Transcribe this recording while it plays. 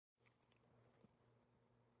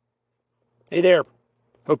Hey there.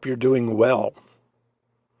 Hope you're doing well. I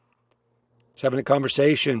was having a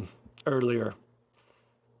conversation earlier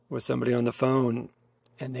with somebody on the phone,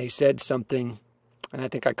 and they said something, and I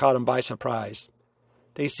think I caught them by surprise.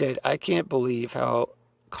 They said, "I can't believe how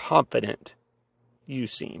confident you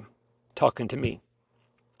seem," talking to me.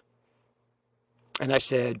 And I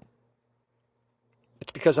said,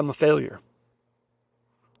 "It's because I'm a failure."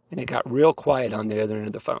 And it got real quiet on the other end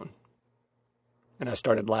of the phone. And I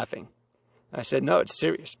started laughing. I said, "No, it's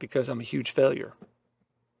serious, because I'm a huge failure."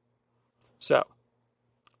 So,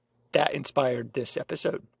 that inspired this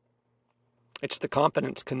episode. It's the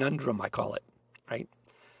confidence conundrum, I call it, right?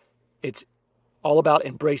 It's all about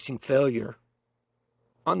embracing failure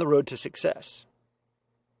on the road to success.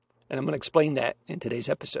 And I'm going to explain that in today's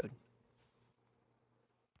episode.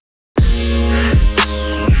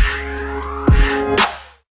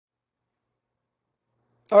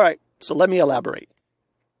 All right, so let me elaborate.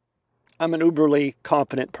 I'm an uberly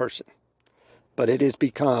confident person, but it has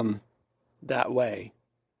become that way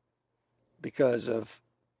because of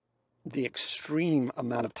the extreme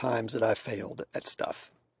amount of times that I've failed at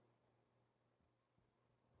stuff.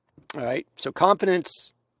 All right, so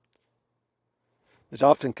confidence is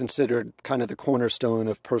often considered kind of the cornerstone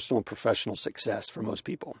of personal and professional success for most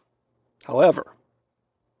people. However,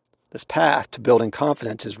 this path to building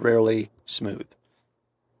confidence is rarely smooth.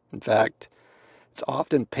 In fact, it's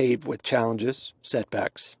often paved with challenges,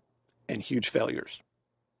 setbacks, and huge failures.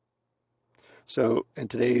 So in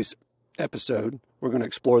today's episode, we're going to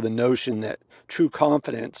explore the notion that true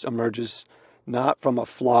confidence emerges not from a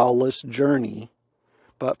flawless journey,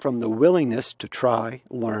 but from the willingness to try,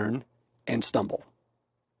 learn, and stumble.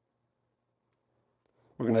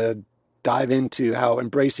 We're going to dive into how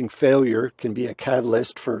embracing failure can be a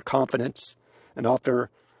catalyst for confidence and offer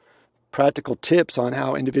practical tips on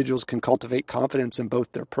how individuals can cultivate confidence in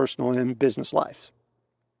both their personal and business lives.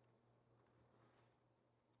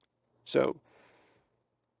 So,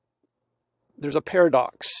 there's a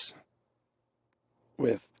paradox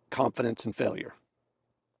with confidence and failure.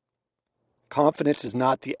 Confidence is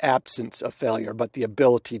not the absence of failure, but the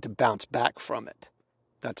ability to bounce back from it.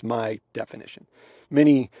 That's my definition.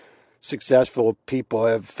 Many successful people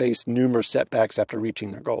have faced numerous setbacks after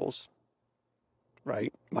reaching their goals.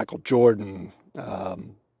 Right? Michael Jordan,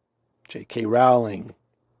 J.K. Rowling,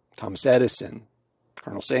 Thomas Edison,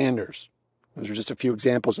 Colonel Sanders. Those are just a few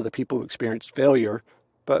examples of the people who experienced failure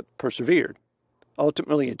but persevered,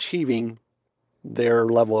 ultimately achieving their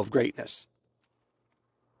level of greatness.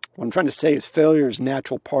 What I'm trying to say is failure is a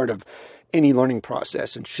natural part of any learning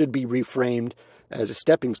process and should be reframed as a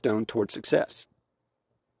stepping stone towards success.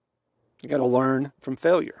 You got to learn from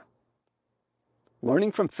failure.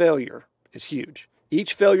 Learning from failure is huge.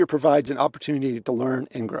 Each failure provides an opportunity to learn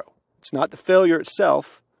and grow. It's not the failure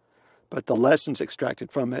itself, but the lessons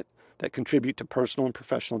extracted from it that contribute to personal and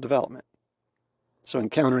professional development. So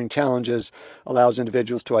encountering challenges allows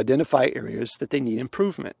individuals to identify areas that they need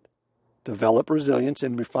improvement, develop resilience,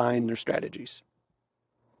 and refine their strategies.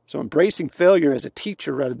 So embracing failure as a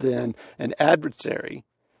teacher rather than an adversary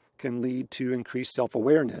can lead to increased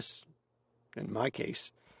self-awareness, in my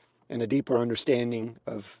case, and a deeper understanding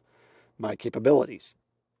of my capabilities.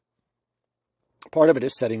 Part of it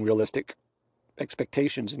is setting realistic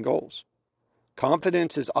expectations and goals.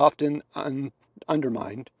 Confidence is often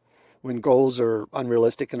undermined when goals are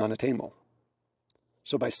unrealistic and unattainable.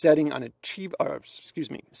 So by setting achievable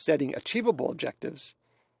objectives,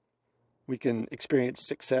 we can experience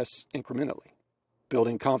success incrementally,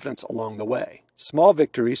 building confidence along the way. Small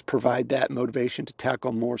victories provide that motivation to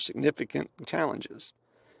tackle more significant challenges,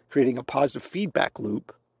 creating a positive feedback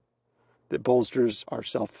loop that bolsters our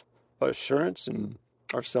self-assurance and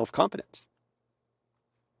our self-confidence.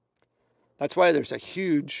 That's why there's a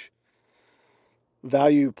huge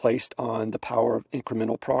value placed on the power of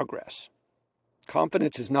incremental progress.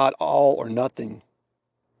 Confidence is not all or nothing.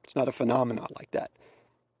 It's not a phenomenon like that.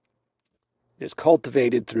 It is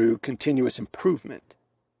cultivated through continuous improvement.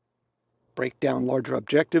 Break down larger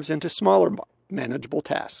objectives into smaller, manageable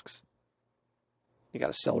tasks. You got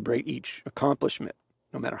to celebrate each accomplishment,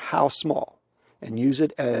 no matter how small, and use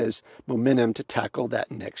it as momentum to tackle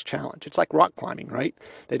that next challenge. It's like rock climbing, right?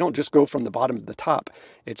 They don't just go from the bottom to the top.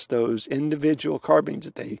 It's those individual carbines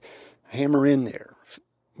that they hammer in there,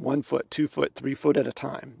 1 foot, 2 foot, 3 foot at a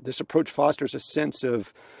time. This approach fosters a sense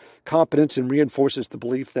of competence and reinforces the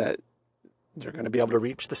belief that they're going to be able to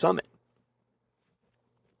reach the summit.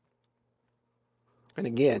 And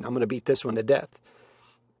again, I'm going to beat this one to death.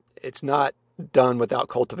 It's not done without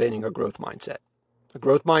cultivating a growth mindset. A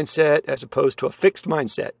growth mindset, as opposed to a fixed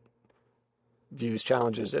mindset, views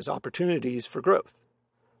challenges as opportunities for growth.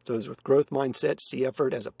 Those with growth mindsets see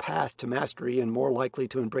effort as a path to mastery and more likely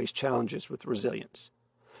to embrace challenges with resilience.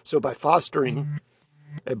 So by fostering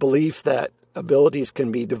a belief that abilities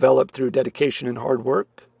can be developed through dedication and hard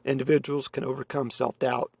work, individuals can overcome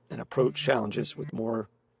self-doubt and approach challenges with more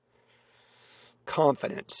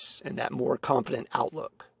confidence and that more confident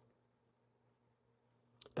outlook.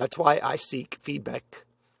 That's why I seek feedback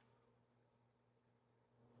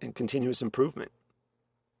and continuous improvement.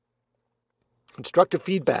 Constructive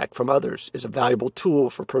feedback from others is a valuable tool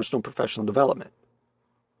for personal and professional development.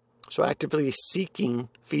 So actively seeking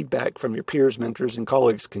feedback from your peers, mentors, and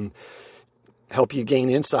colleagues can help you gain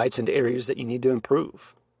insights into areas that you need to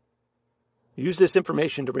improve. Use this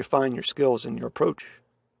information to refine your skills and your approach,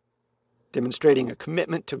 demonstrating a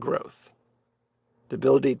commitment to growth. The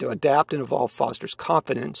ability to adapt and evolve fosters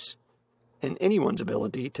confidence in anyone's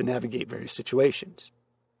ability to navigate various situations.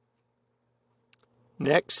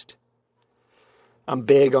 Next, I'm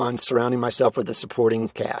big on surrounding myself with a supporting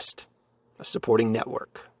cast, a supporting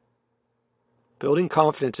network. Building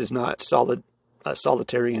confidence is not a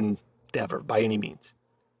solitary endeavor by any means.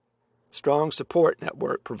 Strong support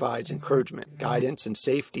network provides encouragement, guidance, and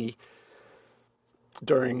safety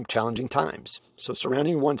during challenging times. So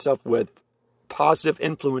surrounding oneself with positive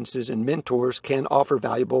influences and mentors can offer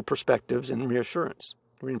valuable perspectives and reassurance,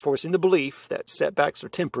 reinforcing the belief that setbacks are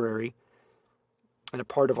temporary and a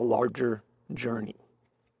part of a larger journey.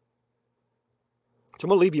 So I'm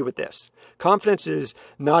going to leave you with this. Confidence is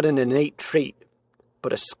not an innate trait,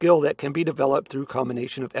 but a skill that can be developed through a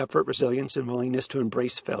combination of effort, resilience, and willingness to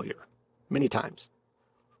embrace failure many times.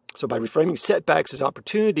 So by reframing setbacks as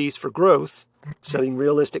opportunities for growth, setting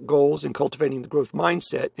realistic goals, and cultivating the growth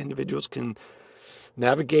mindset, individuals can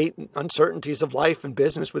navigate uncertainties of life and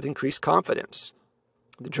business with increased confidence.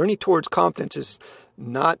 The journey towards confidence is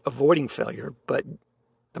not avoiding failure, but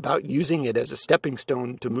about using it as a stepping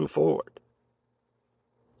stone to move forward.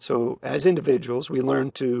 So as individuals, we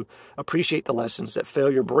learn to appreciate the lessons that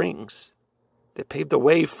failure brings that pave the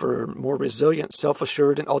way for a more resilient,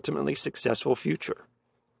 self-assured, and ultimately successful future.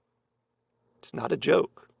 It's not a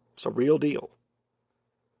joke. It's a real deal.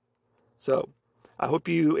 So I hope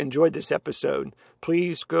you enjoyed this episode.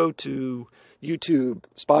 Please go to YouTube,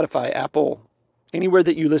 Spotify, Apple, anywhere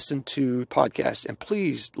that you listen to podcasts, and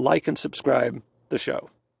please like and subscribe the show.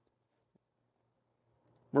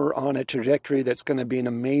 We're on a trajectory that's going to be an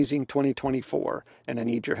amazing 2024, and I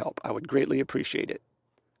need your help. I would greatly appreciate it.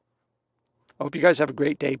 I hope you guys have a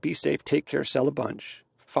great day. Be safe, take care, sell a bunch.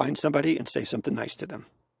 Find somebody and say something nice to them.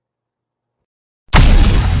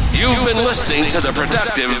 You've been listening to the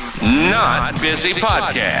Productive, Not Busy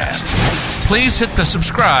podcast. Please hit the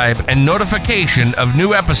subscribe and notification of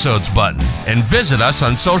new episodes button and visit us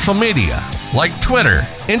on social media like Twitter,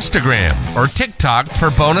 Instagram, or TikTok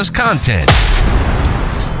for bonus content.